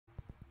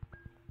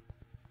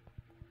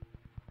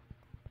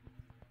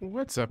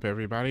What's up,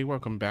 everybody?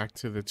 Welcome back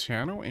to the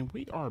channel, and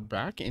we are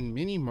back in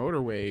mini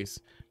motorways.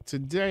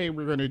 Today,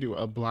 we're going to do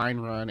a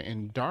blind run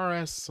in Dar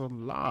es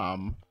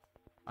Salaam.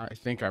 I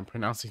think I'm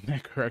pronouncing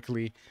that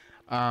correctly.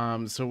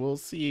 So we'll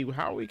see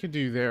how we can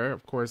do there.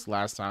 Of course,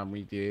 last time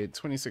we did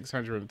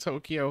 2600 in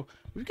Tokyo.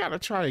 We've got to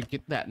try to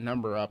get that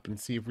number up and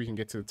see if we can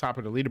get to the top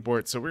of the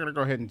leaderboard. So we're going to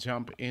go ahead and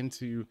jump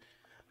into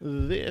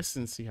this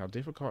and see how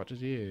difficult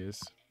it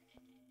is.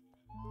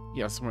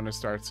 Yes, when it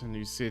starts a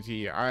new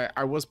city.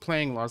 I was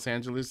playing Los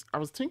Angeles. I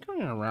was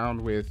tinkering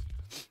around with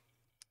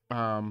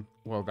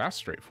well, that's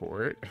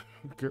straightforward.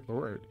 Good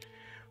lord.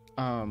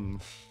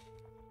 Um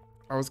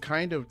I was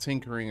kind of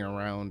tinkering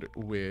around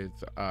with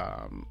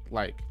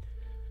like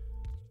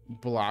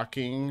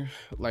blocking,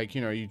 like,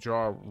 you know, you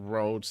draw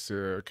roads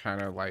to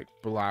kind of like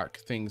block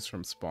things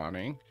from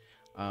spawning.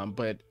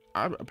 But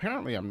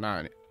apparently I'm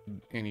not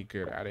any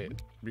good at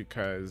it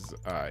because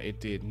it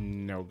did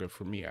no good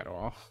for me at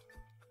all.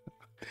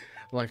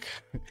 Like,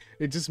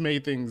 it just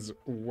made things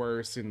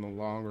worse in the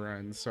long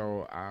run.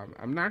 So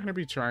I'm not going to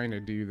be trying to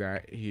do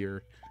that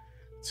here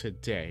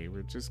today.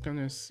 We're just going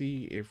to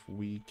see if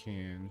we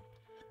can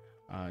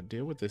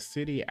deal with the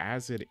city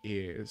as it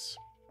is.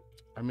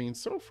 I mean,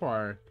 so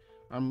far,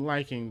 I'm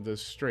liking the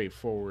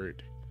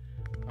straightforward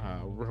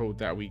road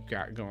that we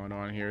got going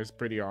on here. It's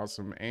pretty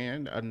awesome.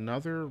 And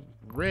another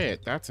red.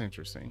 That's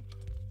interesting.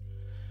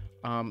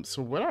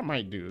 So what I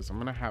might do is I'm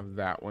going to have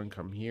that one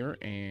come here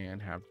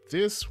and have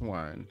this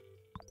one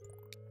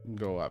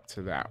go up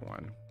to that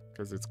one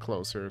because it's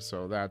closer,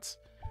 so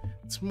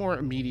it's more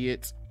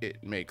immediate.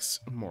 It makes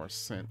more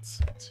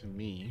sense to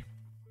me.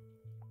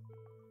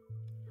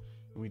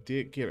 We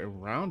did get a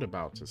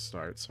roundabout to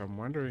start, so I'm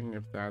wondering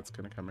if that's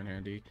going to come in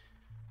handy.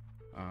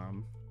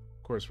 Of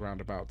course,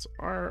 roundabouts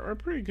are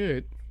pretty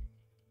good,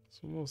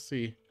 so we'll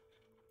see.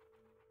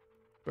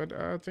 But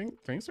I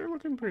think things are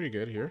looking pretty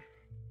good here.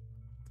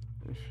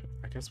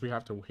 I guess we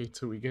have to wait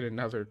till we get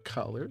another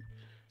color.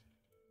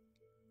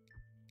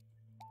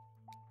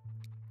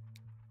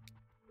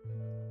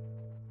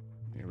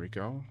 Here we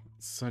go.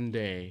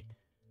 Sunday.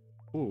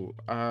 Ooh,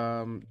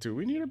 do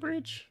we need a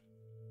bridge?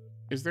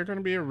 Is there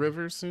gonna be a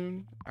river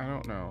soon? I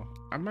don't know.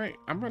 I'm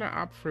gonna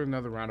opt for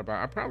another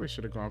roundabout. I probably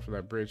should have gone for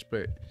that bridge,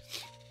 but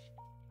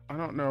I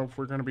don't know if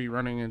we're gonna be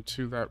running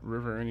into that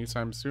river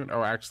anytime soon.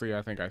 Oh, actually,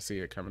 I think I see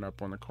it coming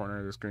up on the corner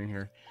of the screen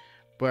here.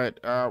 But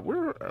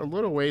we're a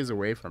little ways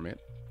away from it.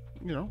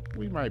 You know,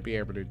 we might be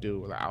able to do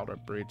without a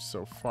bridge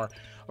so far.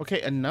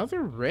 Okay,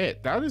 another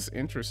red. That is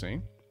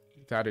interesting.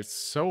 That is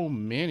so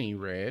many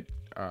red.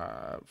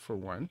 For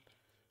one,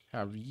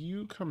 have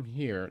you come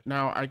here.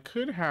 Now I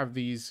could have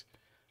these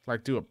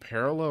like do a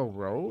parallel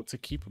road to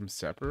keep them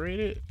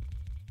separated,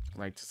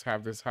 like just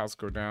have this house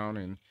go down,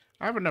 and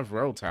I have enough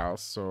road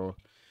tiles, so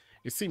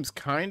it seems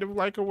kind of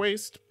like a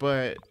waste,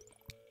 but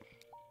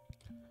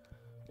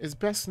it's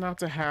best not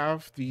to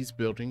have these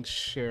buildings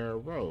share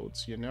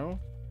roads, you know.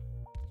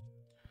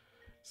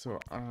 So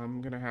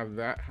I'm gonna have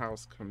that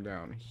house come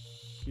down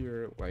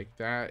here like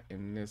that,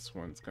 and this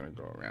one's gonna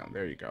go around.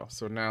 There you go.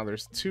 So now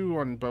there's two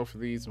on both of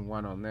these and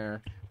one on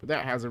there, but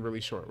that has a really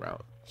short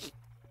route.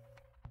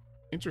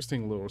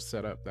 Interesting little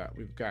setup that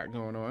we've got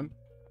going on.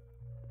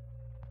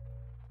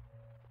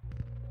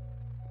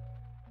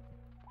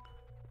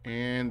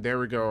 And there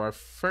we go. Our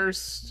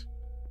first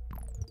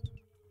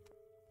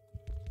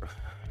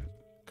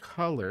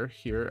color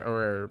here,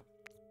 or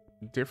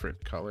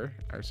different color,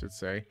 I should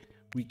say.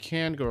 We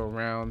can go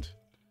around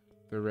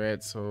the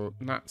red, so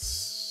not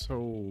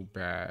so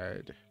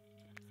bad.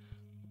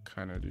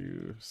 Kind of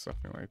do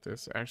something like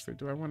this. Actually,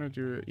 do I want to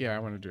do it? Yeah, I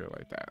want to do it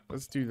like that.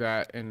 Let's do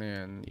that, and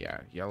then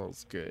yeah,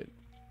 yellow's good.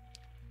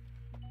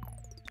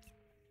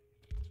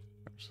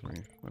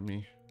 Actually, let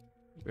me,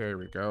 there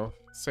we go.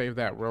 Save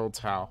that roll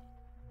towel.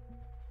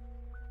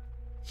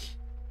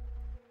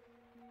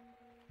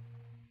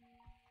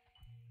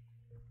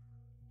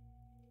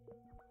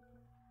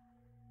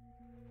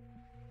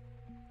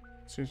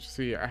 So you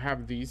see, I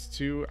have these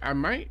two. I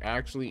might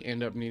actually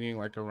end up needing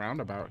like a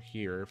roundabout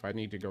here if I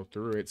need to go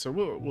through it. So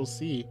we'll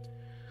see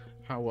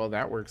how well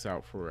that works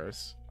out for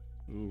us.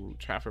 Ooh,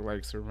 traffic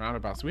lights or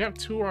roundabouts. We have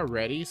two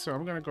already, so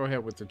I'm gonna go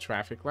ahead with the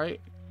traffic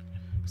light.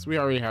 So we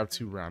already have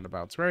two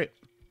roundabouts, right?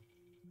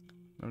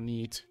 No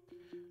need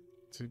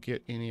to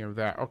get any of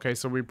that. Okay,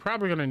 so we're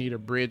probably gonna need a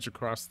bridge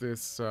across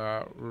this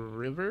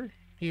river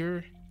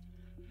here.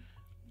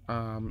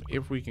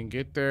 If we can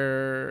get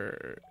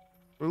there.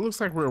 It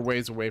looks like we're a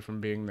ways away from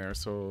being there,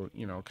 so,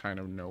 you know, kind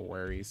of no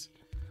worries.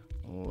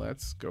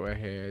 Let's go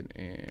ahead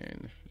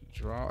and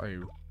draw a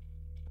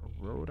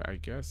road, I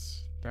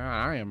guess.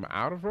 I am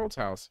out of road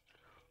tiles.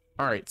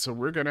 All right, so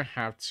we're gonna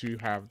have to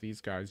have these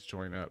guys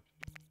join up.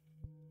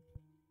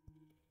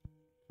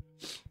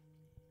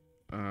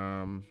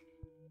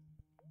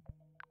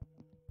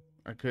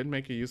 I could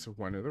make a use of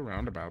one of the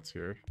roundabouts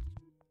here.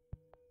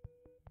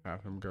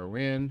 Have him go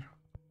in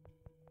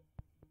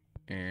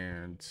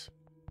and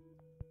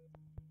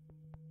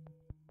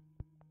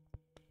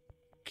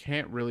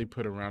can't really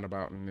put a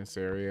roundabout in this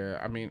area.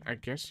 I mean, I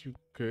guess you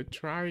could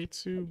try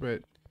to,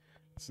 but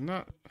it's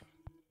not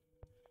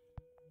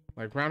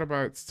Like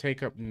roundabouts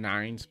take up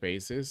 9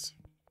 spaces,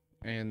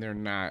 and they're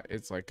not.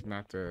 It's like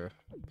not the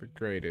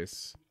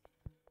greatest.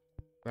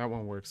 That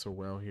one works so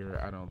well here.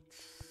 I don't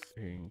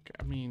think.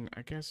 I mean,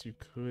 I guess you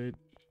could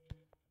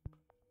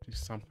do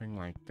something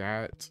like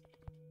that,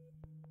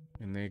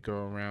 and they go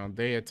around.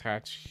 They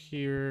attach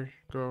here,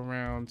 go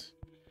around.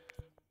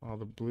 All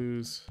the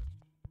blues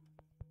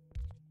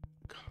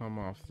come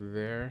off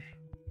there,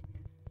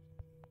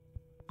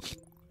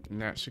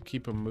 and that should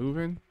keep them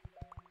moving.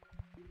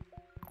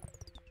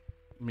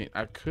 I mean,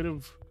 I could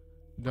have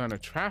done a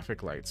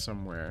traffic light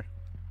somewhere,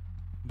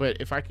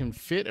 but if I can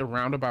fit a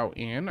roundabout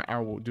in, I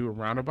will do a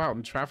roundabout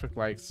and traffic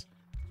lights.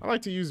 I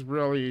like to use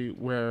really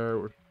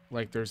where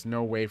like there's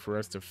no way for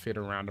us to fit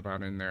a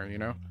roundabout in there, you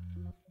know?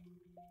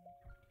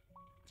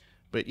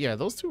 But yeah,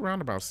 those 2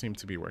 roundabouts seem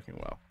to be working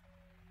well,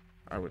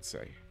 I would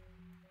say.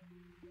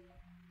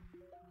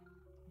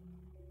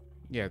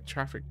 Yeah,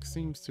 traffic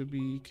seems to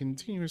be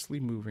continuously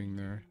moving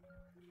there.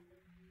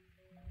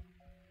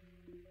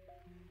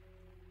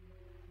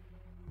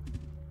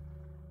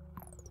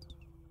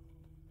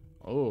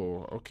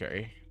 Oh,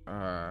 okay.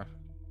 All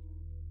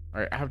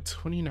right, I have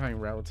 29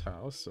 rail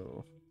tiles,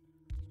 so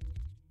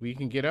we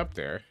can get up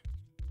there.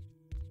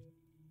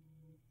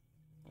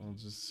 I'll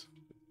just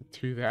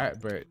do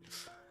that, but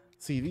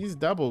see, these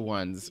double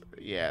ones,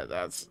 yeah,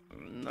 that's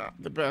not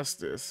the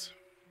bestest.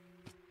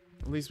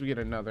 At least we get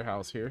another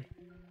house here.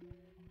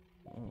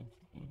 Oh,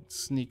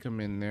 sneak them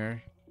in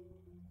there.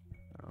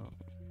 Oh.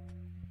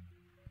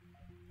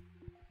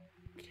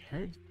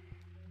 Okay.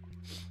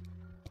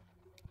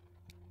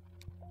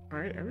 All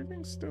right,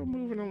 everything's still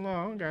moving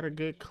along. Got a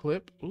good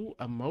clip. Ooh,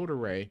 a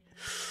motorway.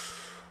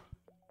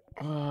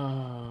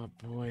 Oh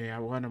boy, I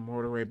want a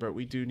motorway, but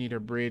we do need a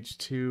bridge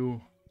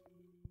too.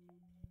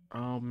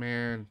 Oh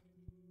man.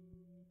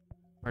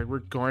 Like, we're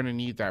going to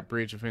need that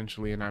bridge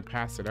eventually, and I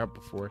passed it up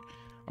before.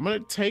 I'm going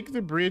to take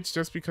the bridge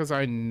just because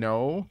I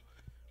know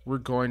we're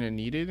going to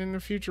need it in the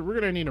future. We're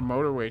going to need a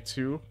motorway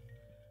too,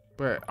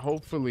 but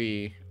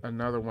hopefully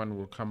another one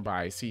will come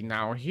by. See,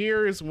 now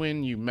here is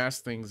when you mess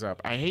things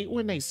up. I hate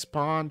when they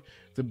spawn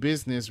the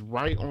business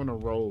right on a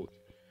road.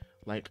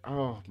 Like,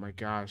 oh my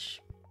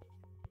gosh.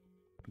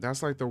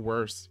 That's like the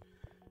worst.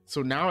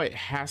 So now it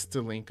has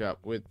to link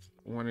up with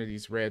one of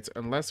these reds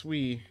unless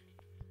we...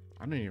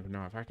 I don't even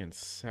know if I can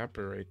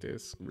separate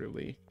this,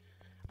 really.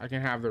 I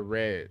can have the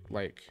red,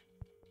 like,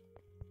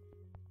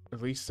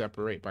 at least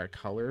separate by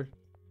color.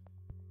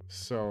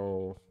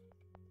 So...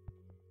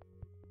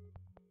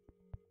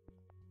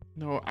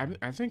 No,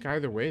 I think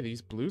either way,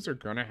 these blues are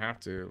gonna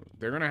have to...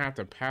 They're gonna have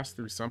to pass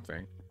through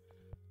something.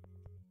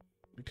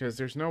 Because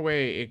there's no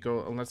way it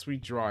go... Unless we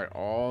draw it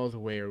all the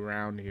way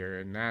around here,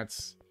 and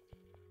that's...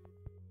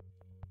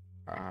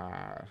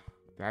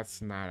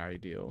 That's not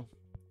ideal.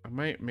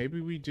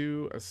 Maybe we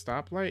do a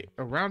stoplight.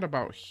 A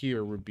roundabout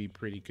here would be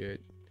pretty good.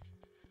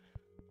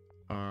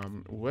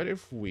 What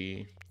if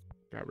we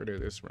got rid of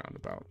this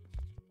roundabout?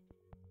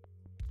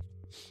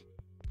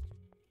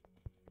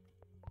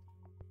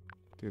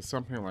 Did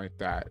something like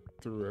that,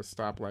 through a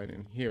stoplight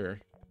in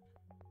here.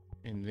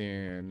 And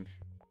then,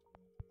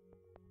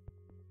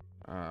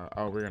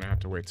 oh, we're gonna have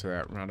to wait till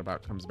that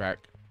roundabout comes back.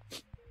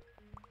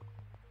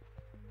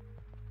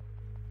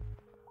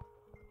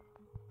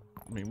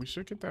 I mean, we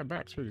should get that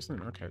back pretty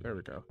soon. Okay, there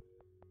we go.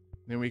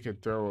 Then we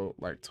could throw,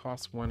 like,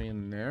 toss one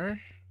in there.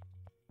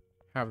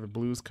 Have the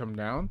blues come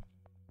down.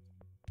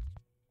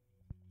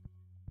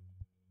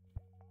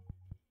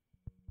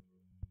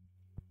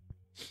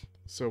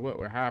 So what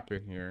would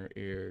happen here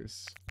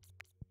is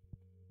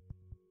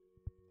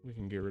we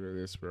can get rid of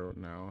this road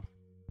now.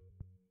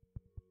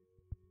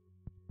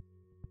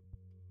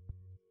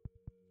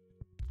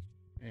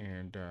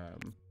 And,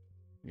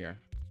 yeah.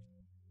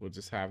 We'll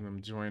just have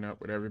them join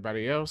up with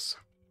everybody else.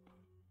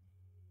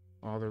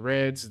 All the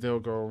reds, they'll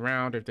go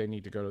around. If they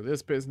need to go to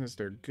this business,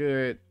 they're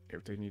good.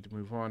 If they need to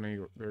move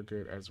on, they're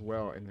good as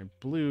well. And then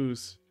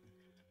blues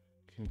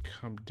can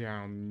come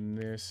down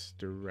this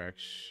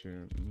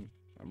direction.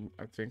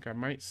 I think I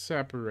might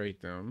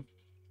separate them.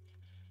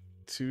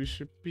 2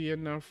 should be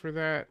enough for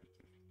that.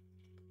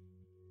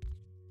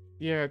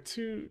 Yeah,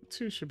 two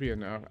should be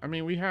enough. I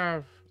mean, we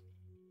have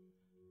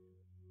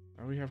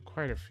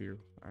quite a few,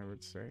 I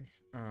would say.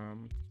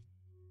 And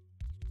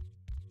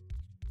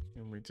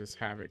we just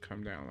have it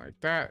come down like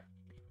that.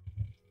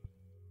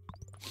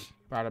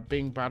 Bada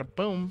bing, bada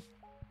boom.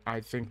 I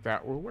think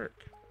that will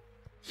work.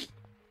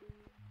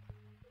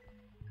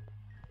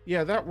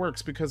 Yeah, that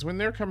works because when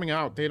they're coming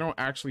out, they don't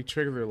actually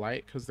trigger their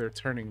light because they're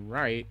turning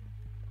right.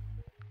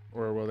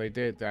 Or, well, they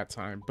did that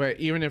time. But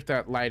even if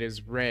that light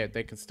is red,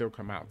 they can still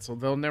come out. So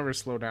they'll never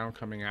slow down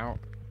coming out.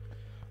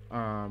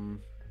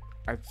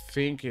 I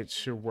think it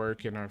should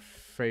work in our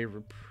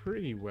favor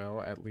pretty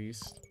well, at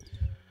least.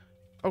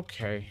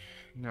 Okay.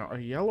 Now, a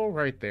yellow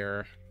right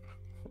there.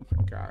 Oh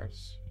my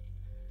gosh.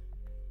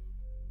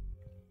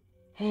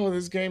 Oh,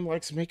 this game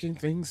likes making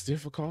things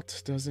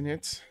difficult, doesn't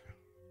it?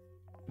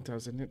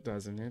 Doesn't it?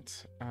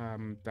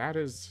 That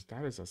is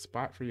a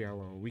spot for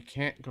yellow. We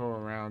can't go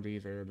around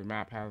either. The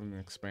map hasn't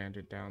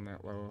expanded down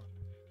that low.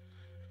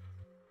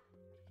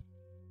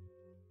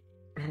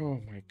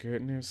 Oh my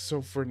goodness.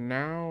 So for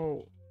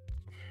now,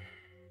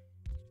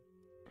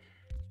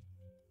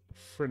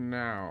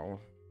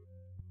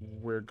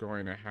 we're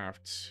going to have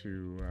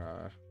to,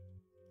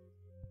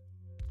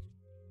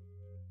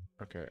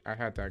 okay, I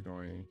had that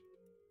going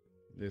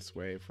this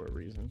way for a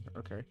reason.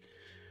 Okay.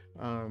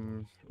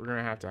 We're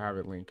gonna have to have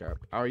it link up.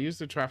 I'll use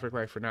the traffic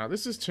light for now.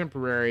 This is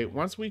temporary.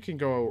 Once we can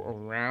go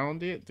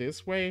around it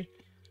this way,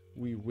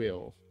 we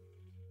will.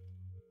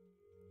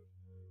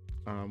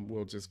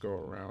 We'll just go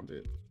around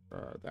it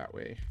that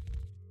way.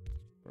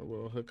 Or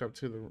we'll hook up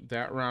to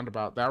that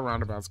roundabout. That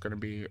roundabout's gonna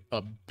be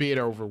a bit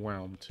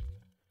overwhelmed.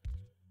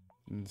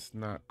 It's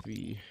not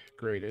the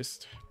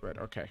greatest, but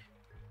okay.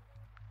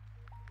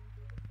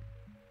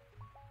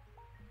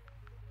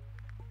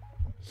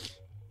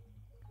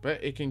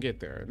 But it can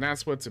get there, and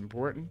that's what's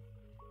important.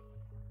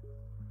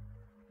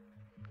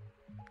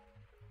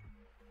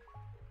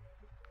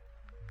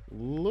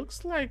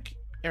 Looks like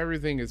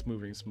everything is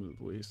moving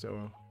smoothly,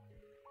 so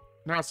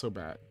not so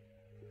bad.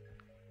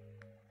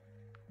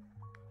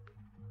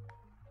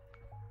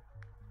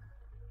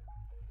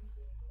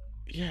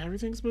 Yeah,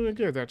 everything's moving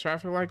good. That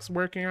traffic light's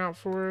working out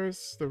for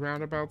us. The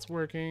roundabout's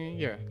working.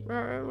 Yeah,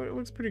 it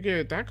looks pretty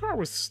good. That car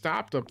was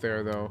stopped up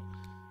there, though.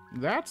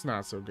 That's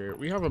not so good.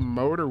 We have a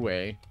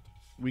motorway.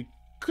 We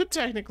could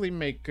technically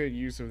make good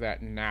use of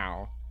that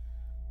now.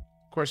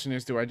 Question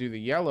is, do I do the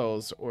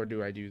yellows or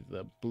do I do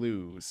the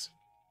blues?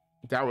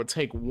 That would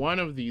take one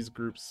of these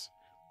groups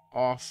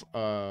off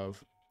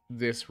of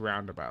this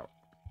roundabout.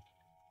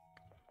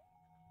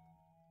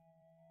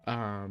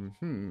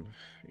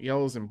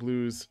 Yellows and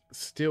blues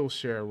still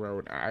share a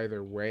road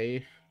either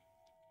way.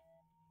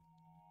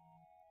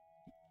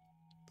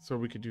 So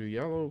we could do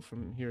yellow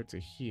from here to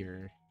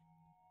here.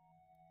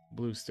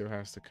 Blue still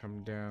has to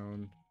come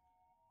down.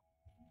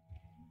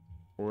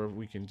 Or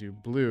we can do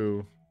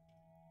blue.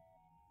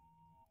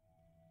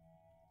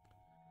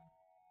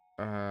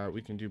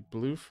 We can do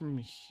blue from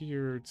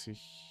here to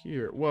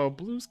here. Well,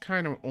 blue's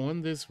kind of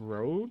on this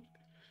road.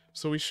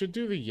 So we should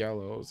do the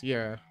yellows.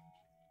 Yeah.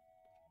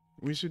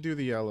 We should do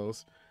the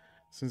yellows.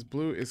 Since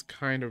blue is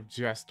kind of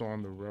just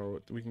on the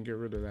road, we can get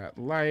rid of that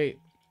light.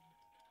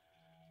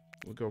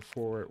 We'll go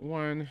forward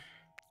one.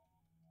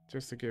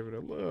 Just to give it a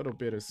little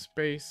bit of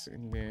space.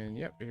 And then,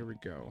 yep, here we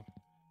go.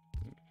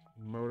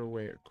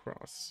 Motorway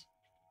across.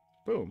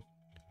 Boom.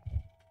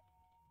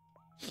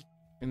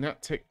 And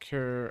that take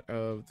care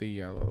of the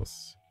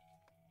yellows.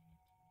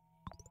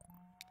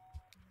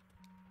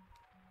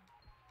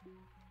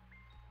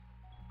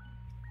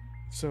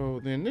 So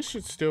then this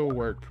should still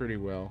work pretty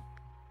well.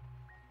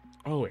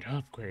 Oh, it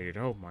upgraded.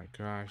 Oh my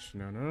gosh.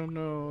 No, no,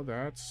 no.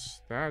 That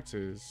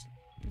is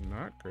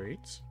not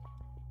great.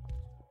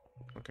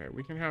 Okay,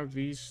 we can have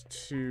these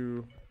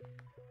two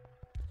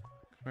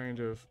kind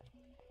of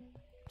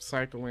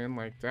cycle in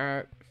like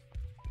that.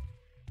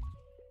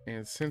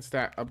 And since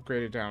that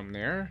upgraded down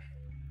there,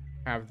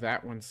 have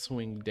that one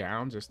swing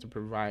down just to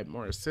provide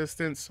more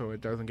assistance so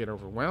it doesn't get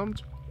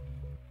overwhelmed.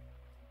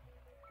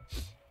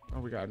 Oh,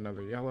 we got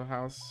another yellow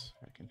house.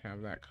 I can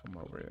have that come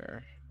over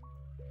there.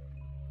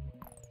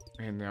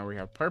 And now we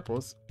have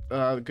purples.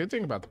 The good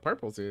thing about the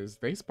purples is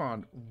they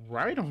spawned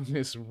right on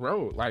this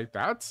road. Like,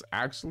 that's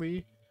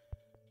actually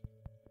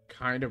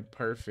kind of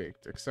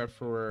perfect, except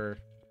for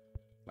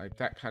like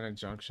that kind of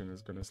junction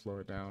is going to slow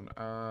it down.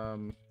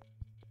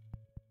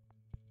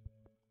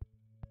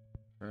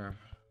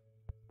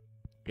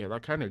 Yeah,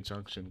 that kind of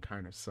junction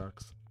kind of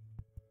sucks.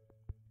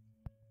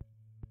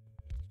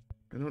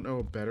 I don't know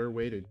a better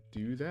way to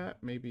do that.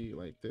 Maybe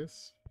like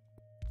this.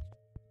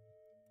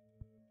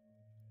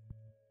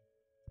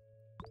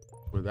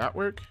 Would that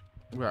work?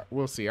 Well,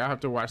 we'll see. I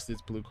have to watch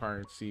this blue car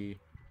and see.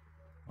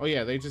 Oh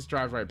yeah, they just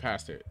drive right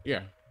past it.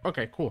 Yeah.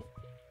 Okay, cool.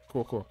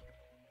 Cool, cool.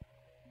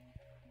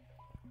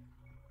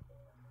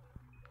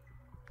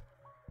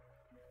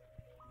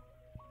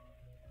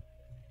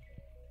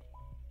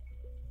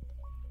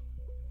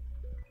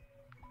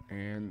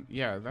 And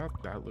yeah,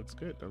 that looks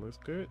good. That looks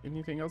good.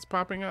 Anything else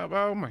popping up?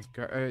 Oh my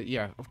god.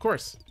 Yeah, of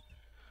course.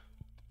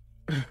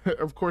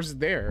 Of course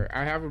there.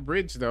 I have a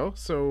bridge though,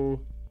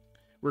 so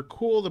we're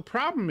cool. The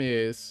problem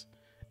is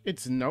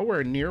it's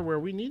nowhere near where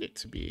we need it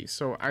to be.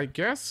 So I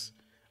guess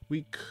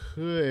we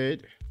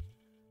could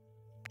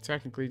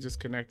technically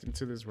just connect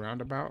into this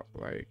roundabout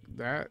like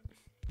that.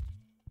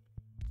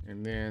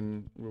 And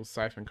then we'll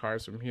siphon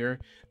cars from here.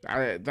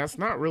 That's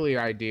not really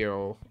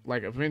ideal.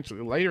 Like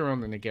eventually later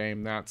on in the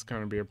game, that's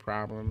going to be a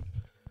problem.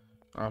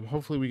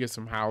 Hopefully we get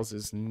some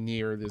houses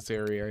near this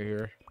area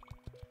here.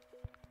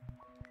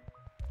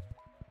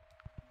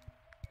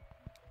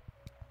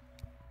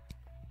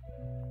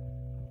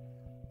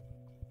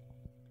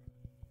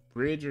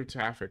 Bridge or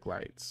traffic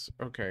lights?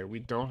 Okay, we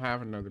don't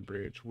have another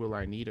bridge. Will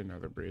I need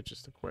another bridge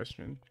is the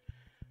question.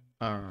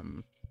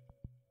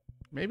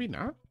 Maybe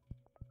not.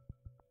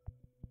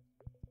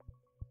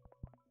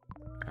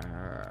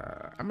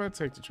 I'm gonna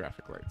take the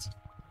traffic lights.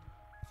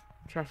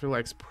 Traffic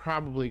lights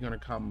probably gonna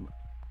come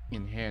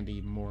in handy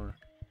more.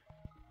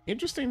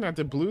 Interesting that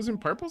the blues and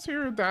purples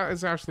here, that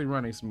is actually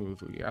running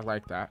smoothly. I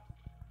like that.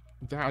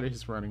 That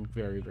is running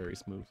very, very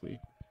smoothly.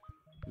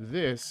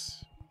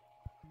 This...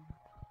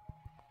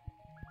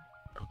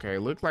 Okay,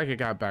 it looked like it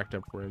got backed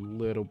up for a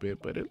little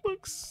bit, but it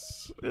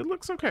looks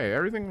okay.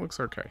 Everything looks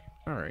okay.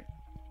 All right.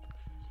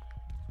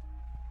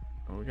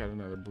 Oh, we got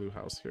another blue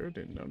house here.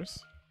 Didn't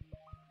notice.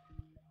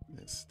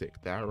 Let's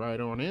stick that right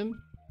on in.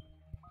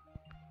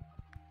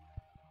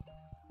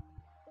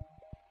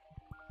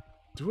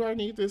 Do I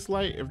need this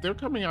light? If they're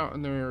coming out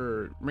and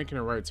they're making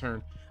a right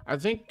turn, I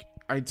think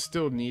I'd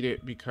still need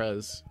it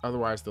because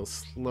otherwise they'll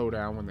slow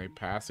down when they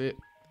pass it.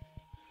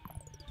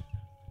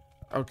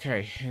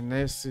 Okay, and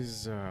this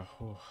is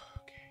okay.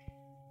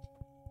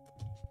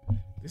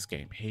 This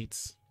game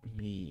hates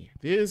me.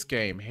 This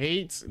game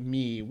hates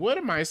me. What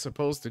am I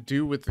supposed to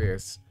do with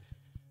this?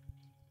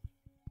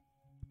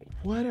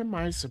 What am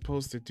I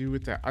supposed to do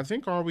with that? I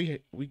think all we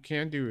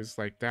can do is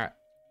like that.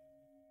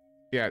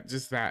 Yeah,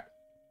 just that.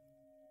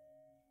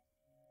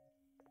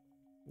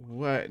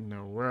 What in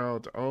the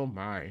world? Oh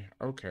my.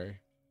 Okay.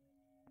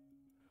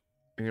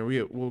 And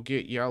we'll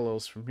get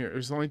yellows from here.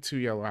 There's only 2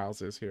 yellow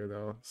houses here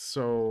though.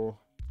 So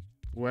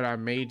what I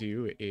may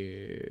do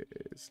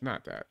is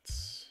not that.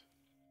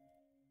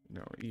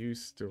 No, you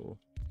still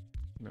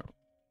no.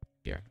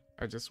 Yeah,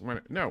 I just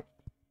want to no.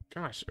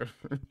 Gosh.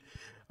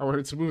 I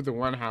wanted to move the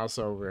one house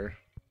over.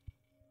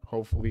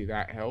 Hopefully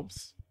that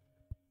helps.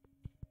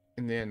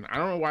 And then I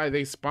don't know why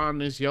they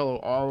spawned this yellow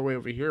all the way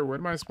over here. What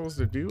am I supposed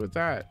to do with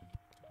that?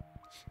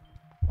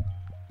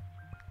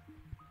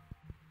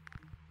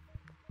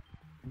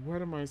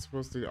 What am I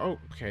supposed to do? Oh,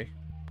 okay.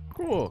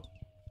 Cool.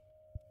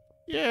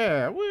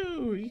 Yeah,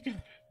 woo! You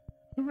got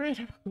the red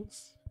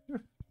house.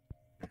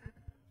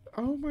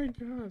 Oh my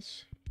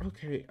gosh.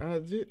 Okay,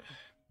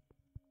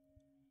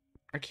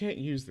 I can't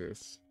use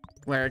this.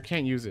 Like, I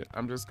can't use it.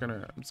 I'm just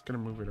gonna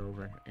move it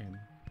over and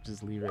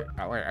just leave it.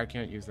 I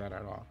can't use that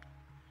at all.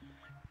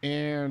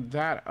 And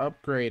that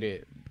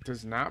upgraded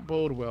does not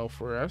bode well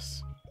for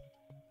us.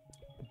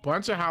 A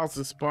bunch of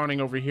houses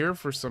spawning over here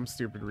for some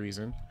stupid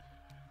reason.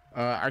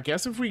 I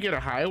guess if we get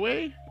a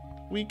highway,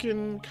 we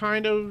can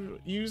kind of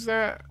use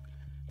that.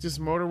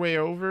 Just motorway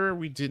over.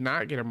 We did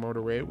not get a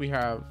motorway. We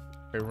have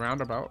a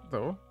roundabout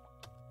though.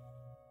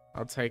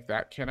 I'll take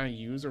that. Can I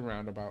use a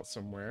roundabout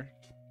somewhere?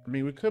 I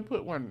mean, we could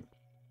put one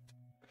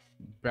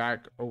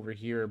back over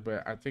here,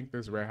 but I think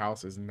this red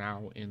house is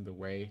now in the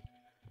way.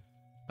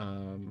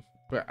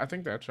 But I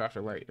think that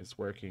traffic light is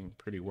working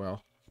pretty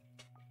well.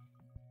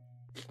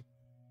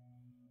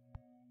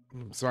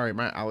 I'm sorry,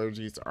 my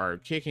allergies are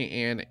kicking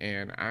in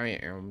and I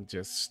am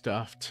just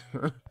stuffed.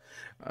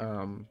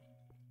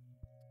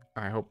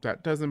 I hope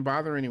that doesn't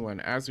bother anyone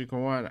as we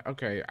go on.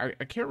 Okay,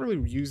 I can't really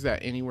use that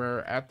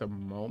anywhere at the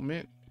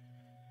moment.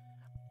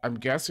 I'm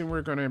guessing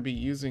we're going to be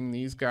using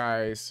these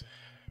guys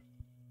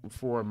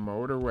for a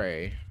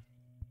motorway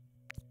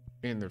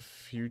in the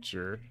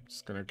future.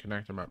 Just going to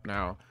connect them up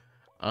now.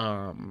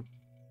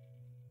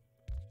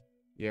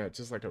 Yeah,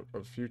 just like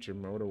a future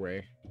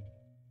motorway.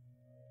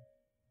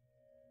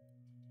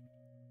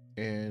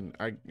 And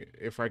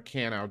if I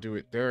can, I'll do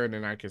it there, and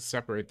then I can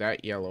separate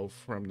that yellow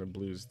from the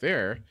blues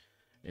there.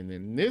 And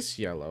then this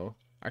yellow,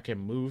 I can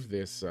move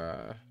this,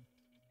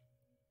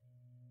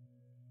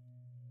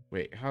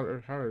 wait, how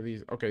are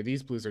these? Okay,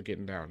 these blues are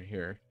getting down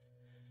here.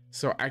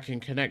 So I can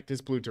connect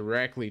this blue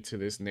directly to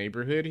this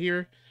neighborhood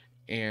here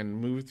and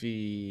move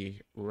the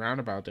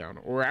roundabout down.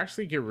 Or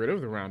actually get rid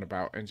of the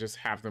roundabout and just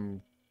have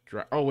them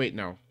drive. Oh, wait,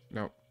 no,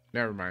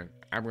 never mind.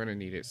 I'm going to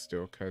need it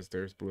still because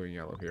there's blue and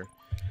yellow here.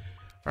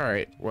 All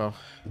right, well,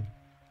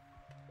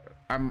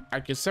 I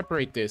can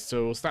separate this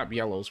so it'll stop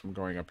yellows from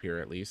going up here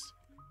at least.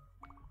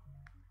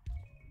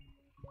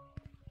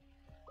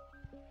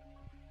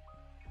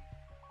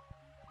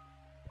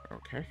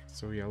 Okay,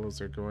 so yellows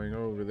are going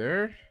over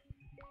there.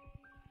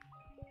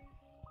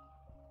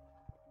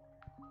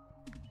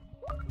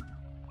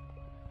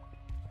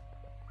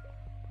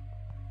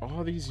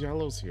 All these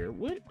yellows here.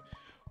 What?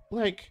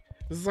 Like,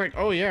 it's like,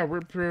 oh yeah,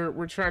 we're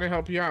trying to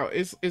help you out.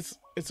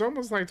 It's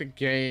almost like the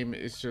game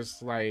is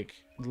just like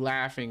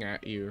laughing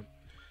at you.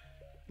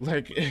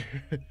 Like,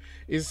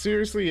 it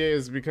seriously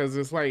is, because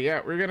it's like,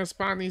 yeah, we're gonna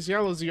spawn these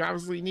yellows. You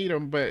obviously need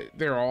them, but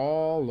they're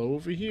all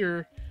over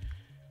here.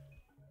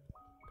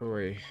 Oh,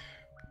 wait.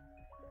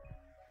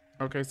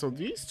 Okay, so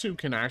these two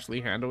can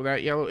actually handle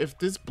that yellow. If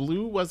this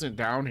blue wasn't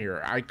down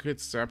here, I could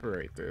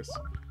separate this.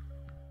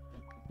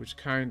 Which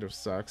kind of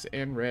sucks.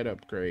 And red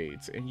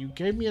upgrades. And you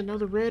gave me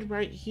another red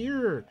right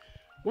here.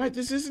 What?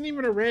 This isn't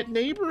even a red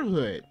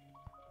neighborhood.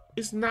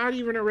 It's not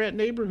even a red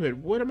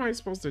neighborhood. What am I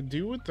supposed to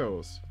do with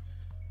those?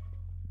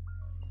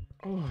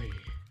 Oh,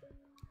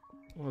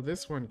 well,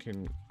 this one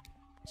can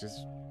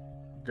just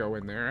go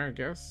in there, I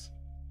guess.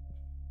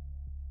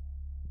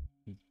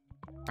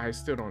 I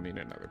still don't need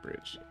another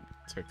bridge.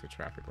 Take the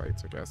traffic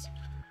lights, I guess.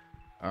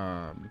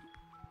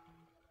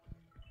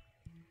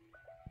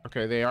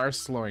 Okay, they are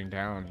slowing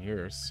down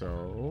here,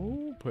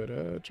 so put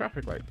a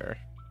traffic light there.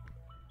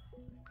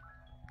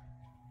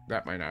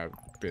 That might not have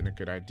been a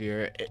good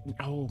idea.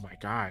 Oh my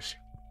gosh.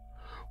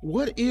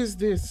 What is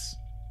this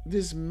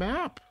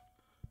map?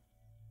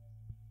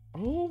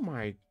 Oh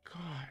my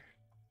God.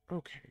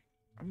 Okay.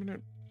 I'm gonna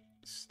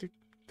stick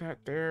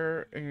that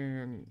there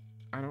and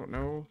I don't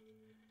know.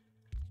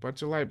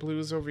 Bunch of light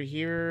blues over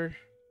here.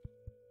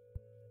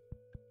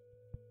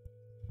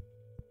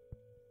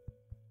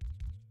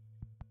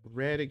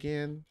 Red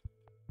again.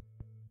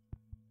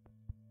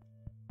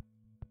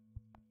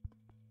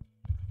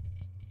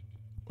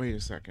 Wait a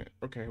second.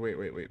 Okay, wait.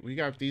 We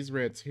got these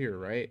reds here,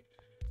 right?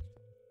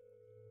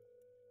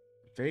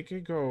 They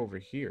could go over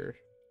here.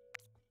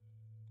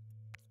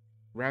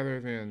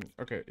 Rather than...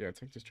 Okay, yeah,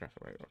 take this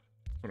traffic light off.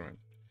 Hold on.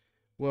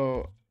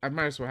 Well, I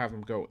might as well have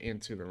them go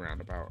into the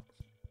roundabout.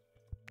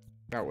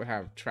 That would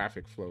have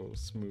traffic flow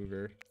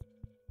smoother.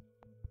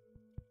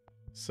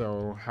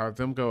 So have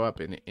them go up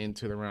and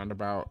into the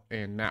roundabout,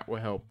 and that will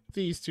help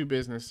these two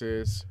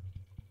businesses.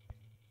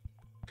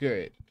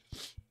 Good.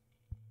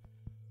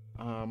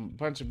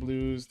 Bunch of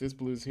blues. This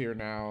blue's here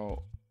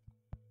now.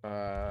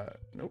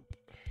 Nope.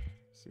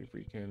 See if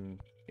we can,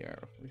 yeah,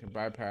 we can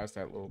bypass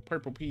that little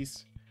purple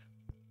piece.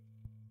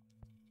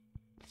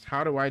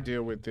 How do I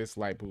deal with this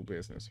light blue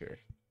business here?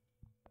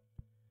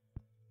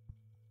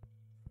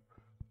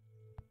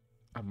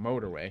 A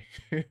motorway.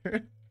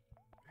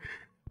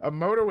 A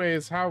motorway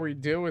is how we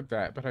deal with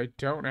that, but I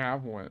don't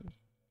have one.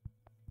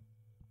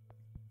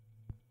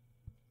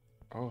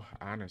 Oh,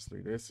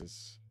 honestly, this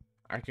is...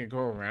 I can go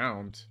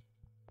around.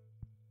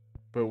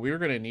 But we're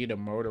gonna need a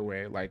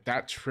motorway. Like,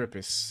 that trip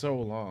is so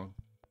long.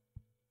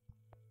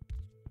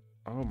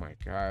 Oh my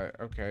God.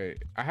 Okay.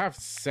 I have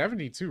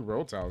 72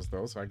 road tiles,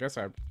 though, so I guess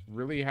I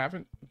really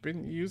haven't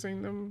been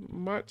using them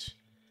much.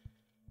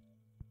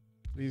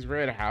 These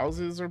red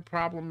houses are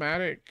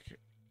problematic.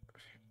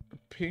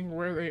 Ping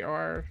where they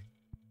are.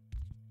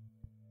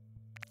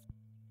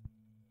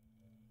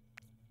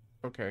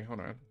 Okay, hold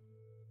on.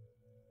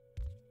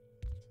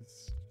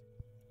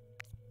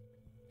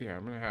 Yeah,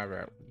 I'm gonna have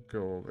it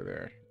go over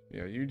there.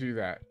 Yeah, you do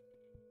that.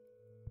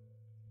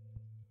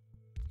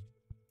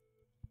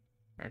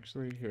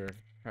 Actually, here,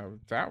 have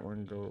that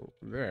one go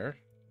there.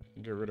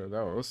 Get rid of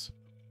those.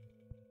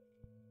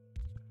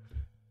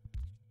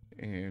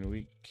 And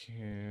we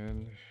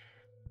can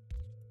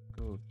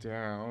go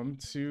down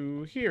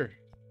to here.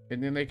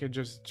 And then they can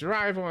just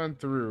drive on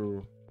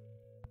through.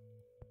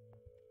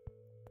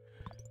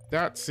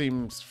 That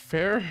seems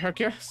fair, I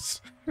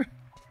guess.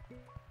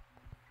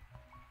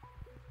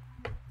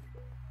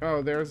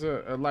 Oh, there's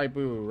a light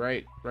blue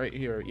right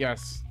here.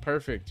 Yes,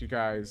 perfect, you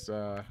guys.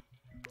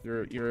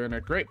 You're in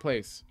a great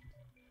place.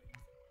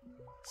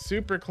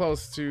 Super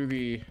close to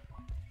the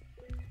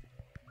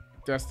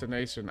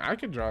destination. I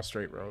can draw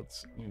straight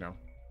roads, you know.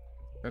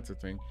 That's a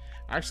thing.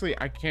 Actually,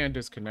 I can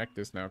disconnect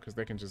this now because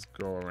they can just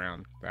go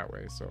around that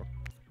way. So,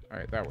 all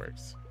right, that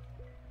works.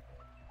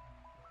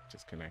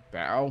 Disconnect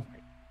that. Oh my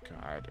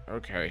God.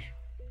 Okay.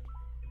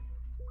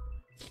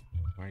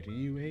 Why do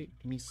you hate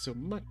me so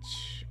much?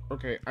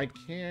 Okay, I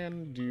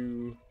can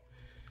do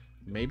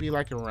maybe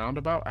like a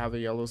roundabout. How the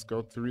yellows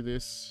go through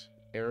this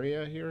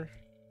area here.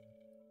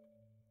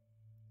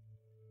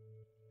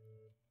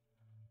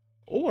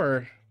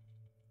 Or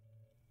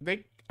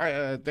they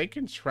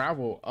can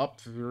travel up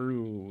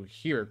through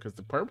here because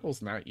the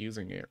purple's not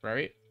using it,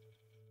 right?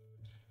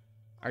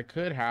 I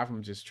could have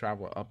them just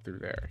travel up through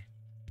there.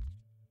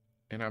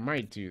 And I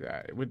might do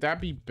that. Would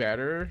that be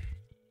better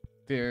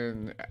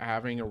than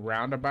having a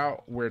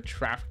roundabout where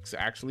traffic's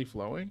actually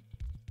flowing?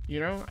 You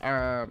know,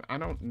 I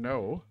don't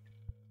know.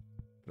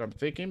 But I'm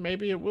thinking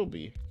maybe it will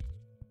be.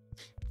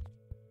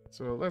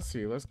 So let's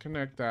see. Let's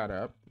connect that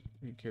up.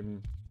 We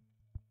can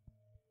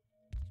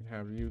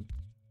have you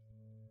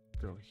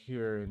go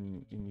here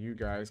and you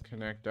guys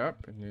connect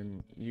up. And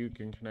then you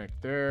can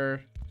connect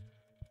there.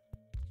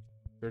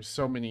 There's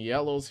so many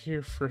yellows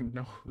here for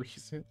no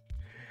reason.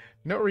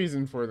 No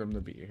reason for them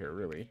to be here,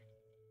 really.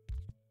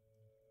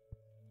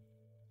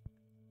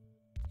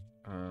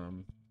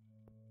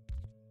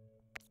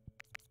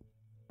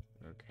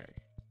 Okay.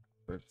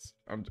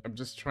 I'm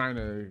just trying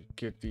to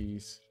get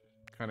these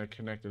kind of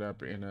connected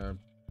up in a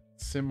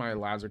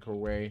semi-logical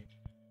way.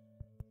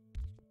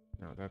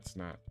 No, that's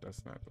not the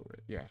way.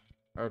 Yeah.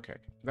 Okay.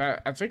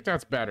 I think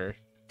that's better.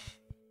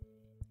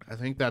 I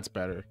think that's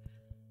better.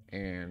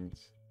 And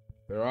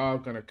they're all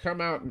gonna come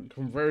out and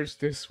converge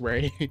this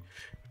way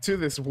to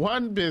this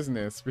one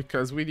business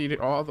because we needed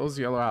all those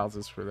yellow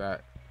houses for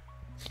that.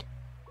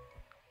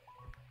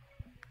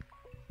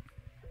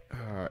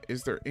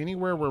 Is there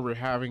anywhere where we're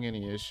having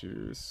any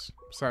issues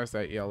besides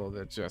that yellow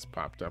that just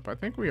popped up? I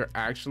think we are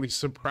actually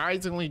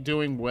surprisingly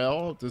doing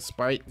well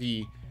despite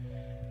the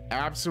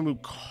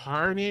absolute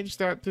carnage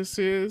that this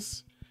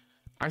is.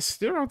 I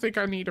still don't think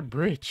I need a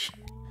bridge,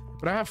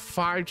 but I have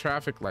 5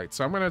 traffic lights,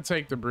 so I'm gonna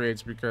take the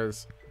bridge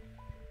because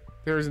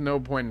there's no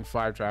point in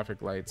 5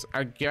 traffic lights.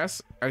 I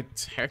guess I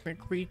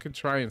technically could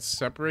try and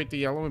separate the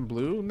yellow and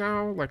blue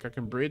now, like I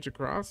can bridge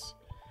across.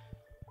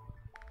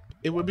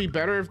 It would be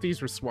better if these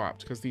were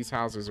swapped because these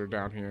houses are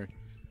down here.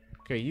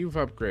 Okay, you've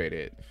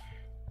upgraded.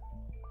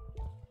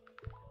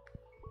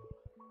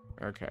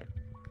 Okay.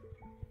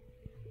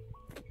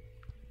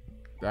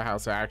 That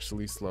house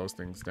actually slows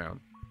things down.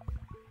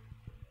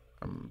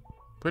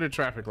 Put a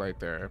traffic light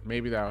there.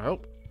 Maybe that'll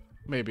help.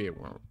 Maybe it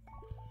won't.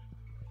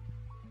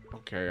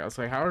 Okay, I was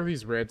like, how are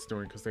these reds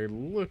doing? Because they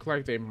look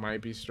like they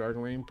might be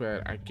struggling,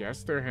 but I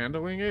guess they're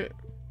handling it.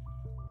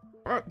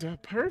 Oh,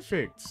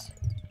 perfect.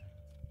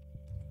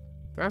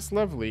 That's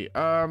lovely.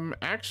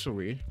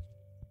 Actually,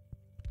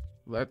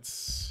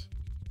 let's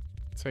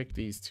take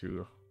these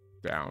two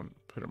down.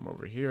 Put them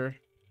over here.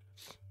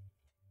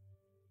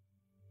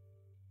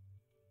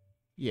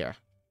 Yeah.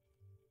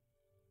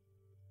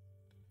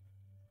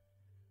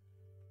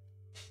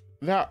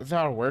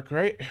 That'll work,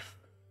 right?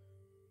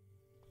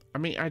 I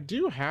mean, I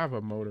do have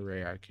a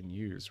motorway I can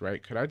use,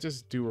 right? Could I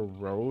just do a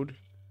road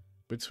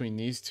between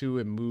these two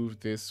and move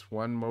this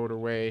one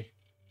motorway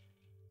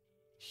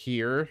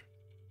here,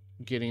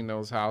 getting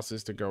those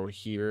houses to go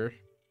here?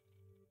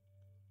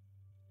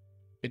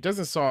 It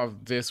doesn't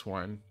solve this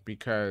one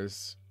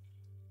because,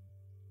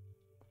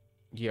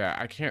 yeah,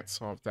 I can't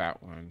solve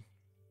that one.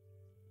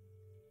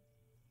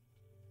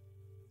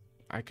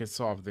 I could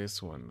solve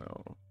this one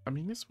though. I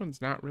mean, this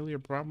one's not really a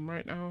problem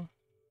right now.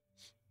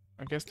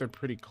 I guess they're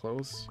pretty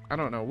close. I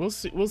don't know. We'll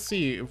see. We'll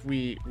see if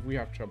we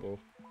have trouble.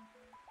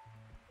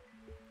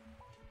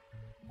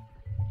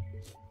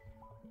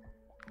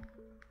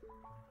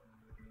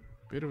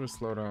 Bit of a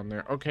slowdown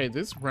there. Okay,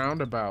 this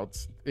roundabout,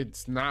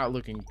 it's not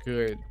looking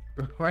good.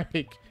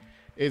 Like,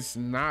 it's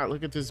not.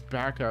 Look at this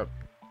backup.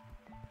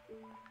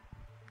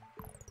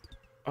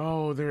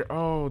 Oh,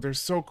 they're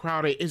so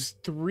crowded. It's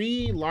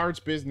 3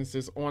 large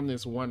businesses on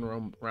this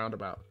one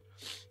roundabout.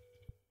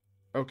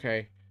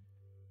 Okay.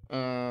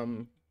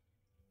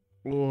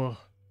 Oh,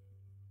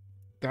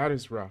 that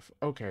is rough.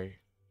 Okay.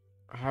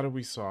 How do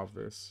we solve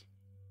this?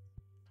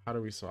 How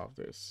do we solve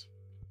this?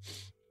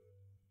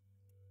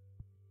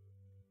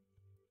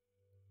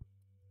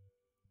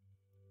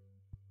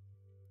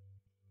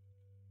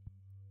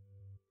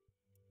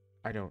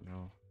 I don't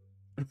know.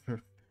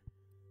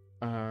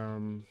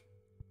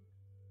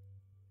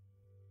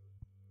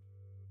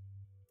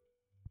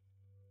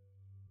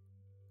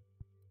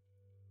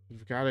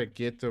 We've got to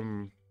get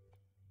them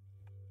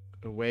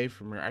away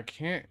from here. I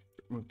can't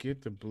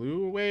get the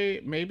blue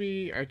away.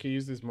 Maybe I could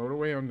use this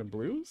motorway on the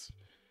blues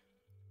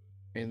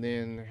and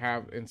then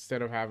have,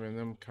 instead of having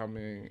them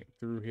coming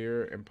through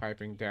here and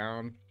piping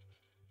down,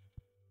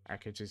 I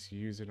could just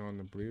use it on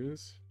the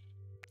blues.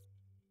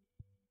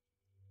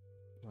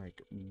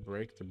 Like,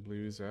 break the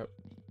blues up,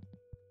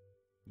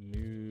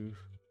 move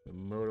the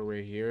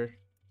motorway here.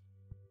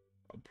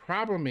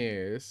 Problem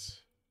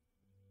is,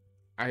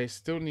 I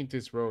still need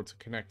this road to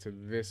connect to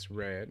this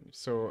red.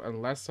 So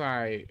unless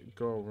I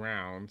go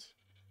around,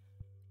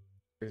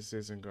 this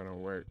isn't gonna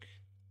work.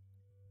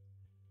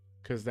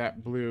 Because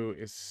that blue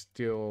is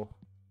still,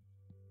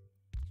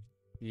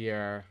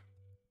 yeah.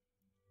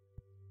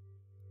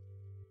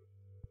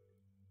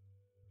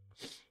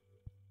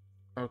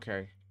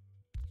 Okay.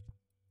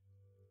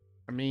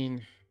 I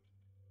mean,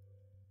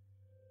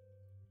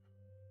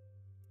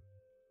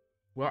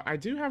 well, I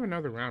do have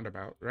another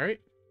roundabout, right?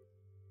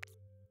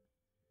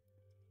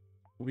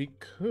 We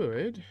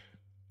could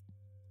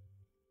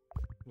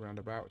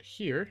roundabout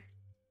here.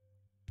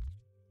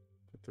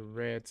 Put the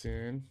reds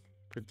in.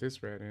 Put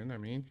this red in, I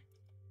mean.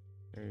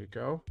 There you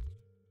go.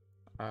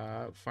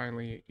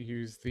 Finally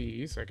use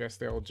these. I guess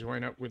they'll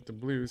join up with the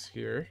blues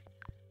here.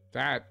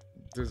 That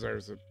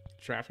deserves a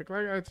traffic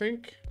light, I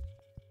think.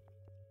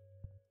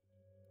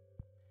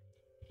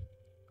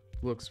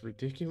 Looks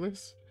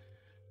ridiculous.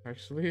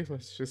 Actually,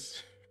 let's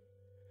just...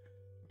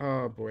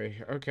 Oh boy.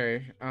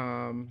 Okay.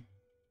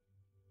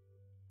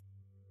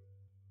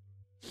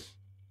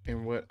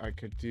 And what I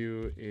could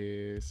do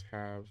is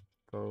have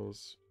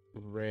those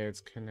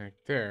reds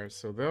connect there.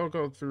 So they'll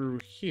go through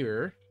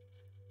here,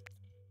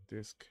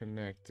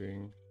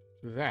 disconnecting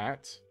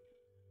that.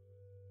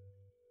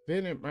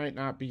 Then it might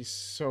not be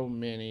so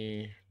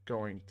many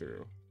going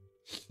through.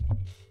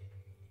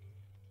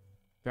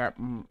 That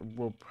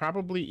will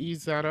probably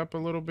ease that up a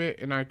little bit,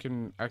 and I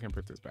can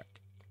put this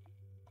back.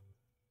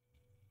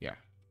 Yeah.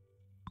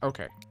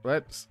 Okay.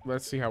 Let's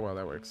see how well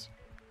that works.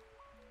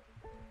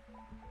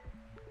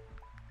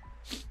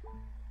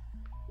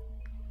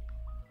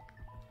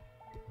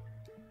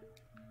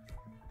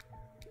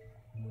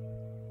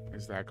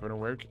 Is that going to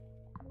work?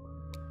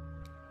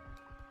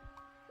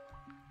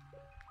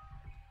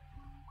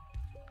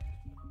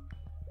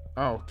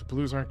 Oh, the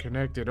blues aren't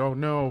connected. Oh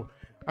no.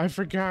 I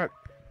forgot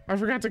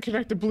to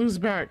connect the blues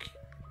back.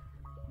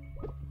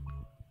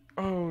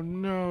 Oh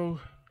no.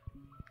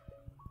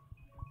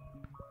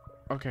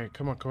 Okay,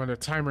 come on, the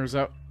timer's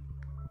up.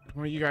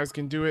 Come on, you guys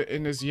can do it,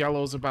 and this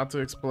yellow's about to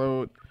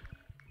explode.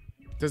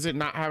 Does it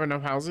not have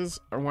enough houses?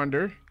 I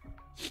wonder.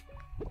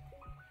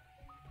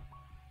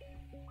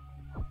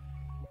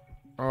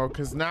 Oh,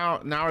 because now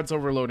it's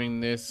overloading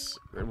this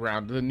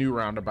round. The new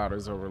roundabout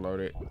is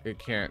overloaded. It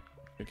can't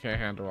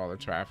handle all the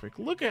traffic.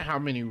 Look at how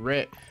many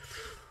red.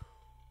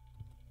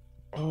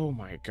 Oh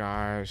my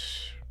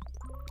gosh.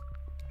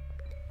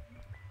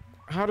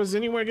 How does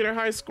anyone get a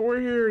high score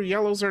here?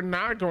 Yellows are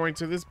not going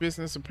to this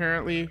business,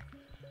 apparently.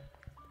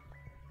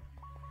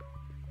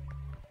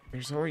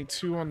 There's only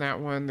 2 on that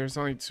one. There's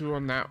only 2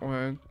 on that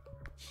one.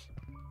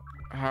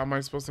 How am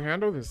I supposed to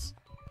handle this?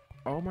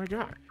 Oh my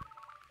god.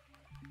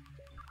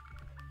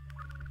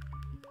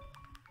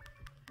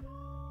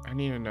 I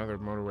need another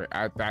motorway.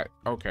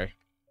 Okay.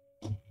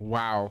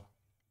 Wow.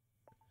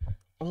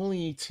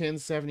 Only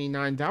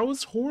 1079. That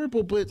was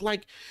horrible, but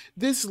like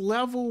this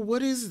level,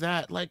 what is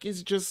that? Like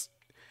it's just,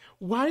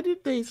 why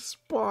did they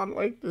spawn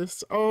like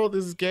this? Oh,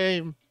 this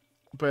game.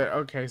 But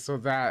okay, so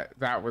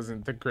that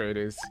wasn't the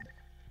greatest.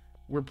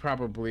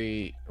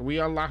 We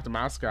unlocked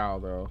Moscow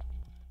though.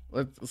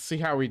 Let's see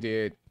how we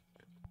did.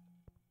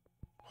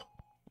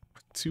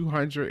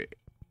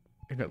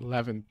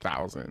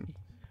 211,000.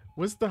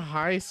 What's the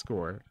high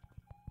score?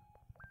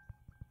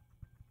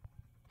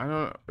 I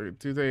don't,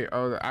 do they,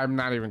 oh, I'm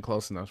not even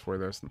close enough for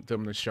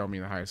them to show me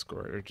the high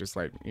score. They're just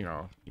like, you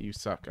know, you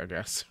suck, I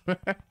guess.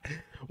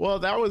 Well,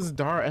 that was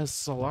Dar es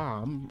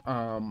Salaam.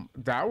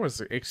 That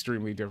was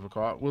extremely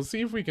difficult. We'll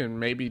see if we can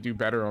maybe do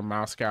better on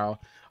Moscow.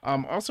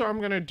 Also,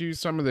 I'm gonna do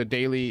some of the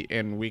daily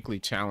and weekly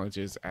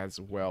challenges as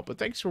well. But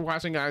thanks for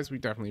watching, guys. We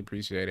definitely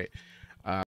appreciate it.